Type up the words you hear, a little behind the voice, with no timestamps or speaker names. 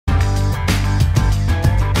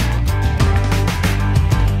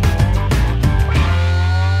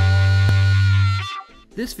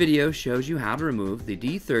This video shows you how to remove the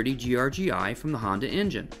D30GRGI from the Honda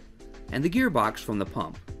engine and the gearbox from the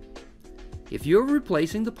pump. If you're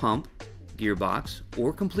replacing the pump, gearbox,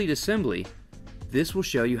 or complete assembly, this will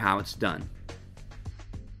show you how it's done.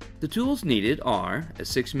 The tools needed are a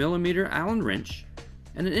 6mm Allen wrench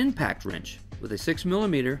and an impact wrench with a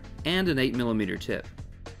 6mm and an 8mm tip.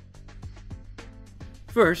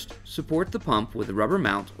 First, support the pump with a rubber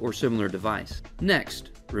mount or similar device. Next,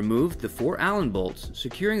 remove the 4 Allen bolts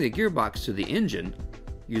securing the gearbox to the engine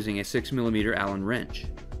using a 6mm Allen wrench.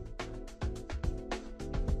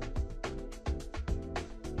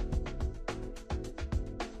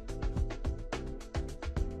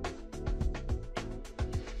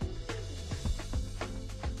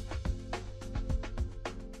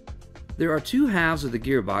 There are 2 halves of the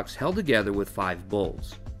gearbox held together with 5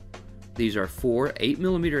 bolts. These are 4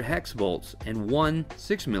 8mm hex bolts and 1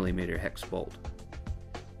 6mm hex bolt.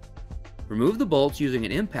 Remove the bolts using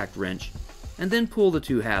an impact wrench and then pull the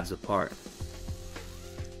 2 halves apart.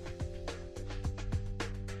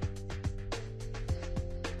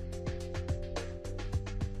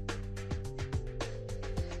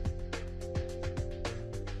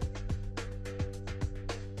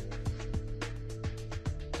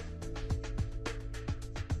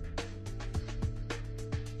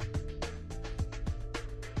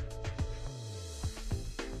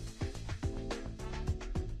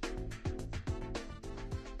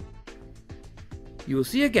 You will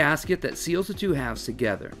see a gasket that seals the 2 halves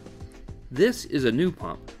together. This is a new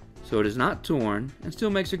pump, so it is not torn and still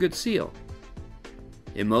makes a good seal.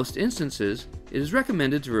 In most instances, it is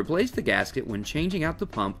recommended to replace the gasket when changing out the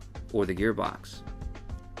pump or the gearbox.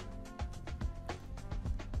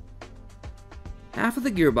 Half of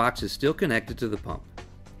the gearbox is still connected to the pump.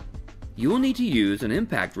 You will need to use an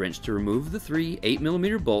impact wrench to remove the 3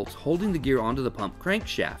 8mm bolts holding the gear onto the pump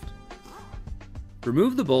crankshaft.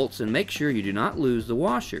 Remove the bolts and make sure you do not lose the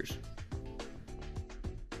washers.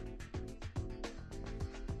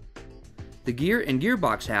 The gear and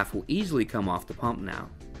gearbox half will easily come off the pump now.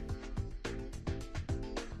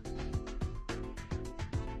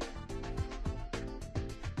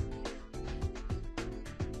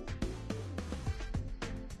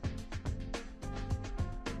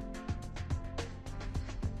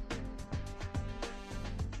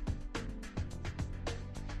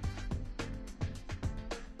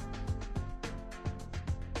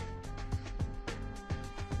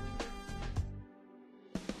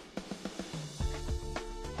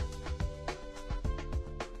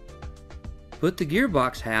 Put the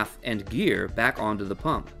gearbox half and gear back onto the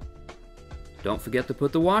pump. Don't forget to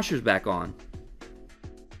put the washers back on.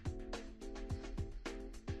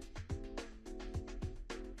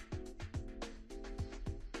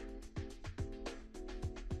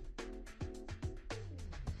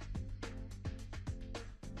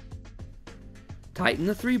 Tighten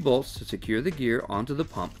the 3 bolts to secure the gear onto the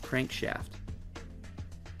pump crankshaft.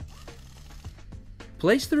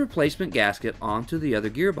 Place the replacement gasket onto the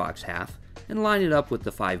other gearbox half and line it up with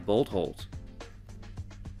the 5 bolt holes.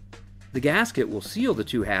 The gasket will seal the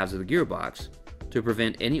 2 halves of the gearbox to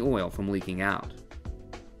prevent any oil from leaking out.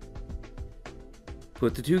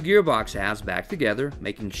 Put the 2 gearbox halves back together,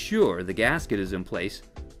 making sure the gasket is in place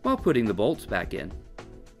while putting the bolts back in.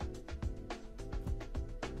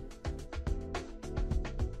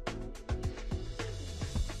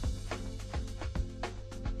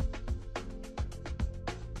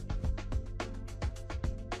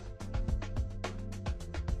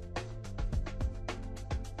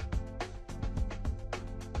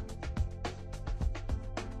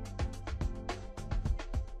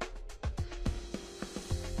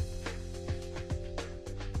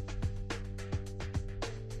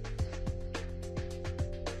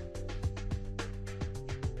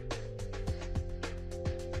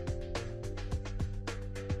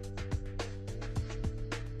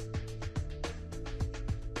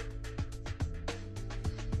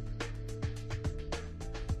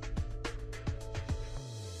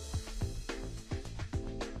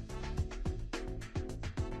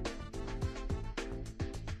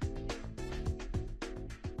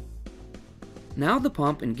 Now the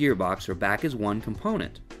pump and gearbox are back as one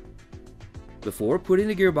component. Before putting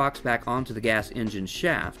the gearbox back onto the gas engine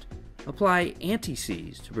shaft, apply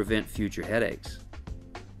anti-seize to prevent future headaches.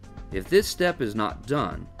 If this step is not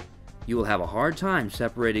done, you will have a hard time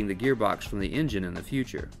separating the gearbox from the engine in the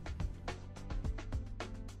future.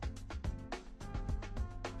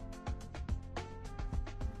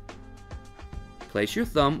 Place your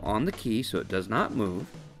thumb on the key so it does not move,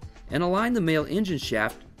 and align the male engine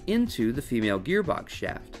shaft into the female gearbox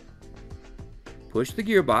shaft. Push the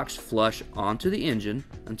gearbox flush onto the engine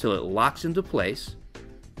until it locks into place,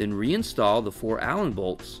 Then reinstall the 4 Allen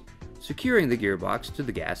bolts, securing the gearbox to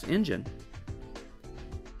the gas engine.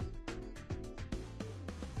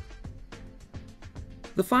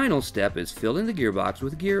 The final step is filling the gearbox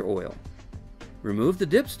with gear oil. Remove the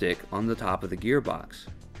dipstick on the top of the gearbox.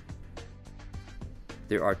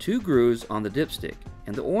 There are 2 grooves on the dipstick,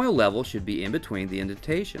 and the oil level should be in between the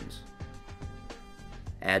indentations.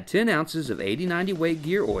 Add 10 ounces of 80/90 weight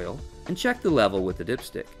gear oil and check the level with the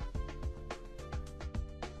dipstick.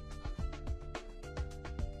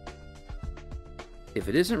 If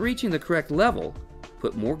it isn't reaching the correct level,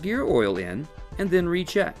 put more gear oil in and then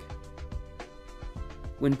recheck.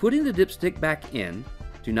 When putting the dipstick back in,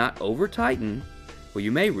 do not over-tighten or you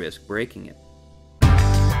may risk breaking it.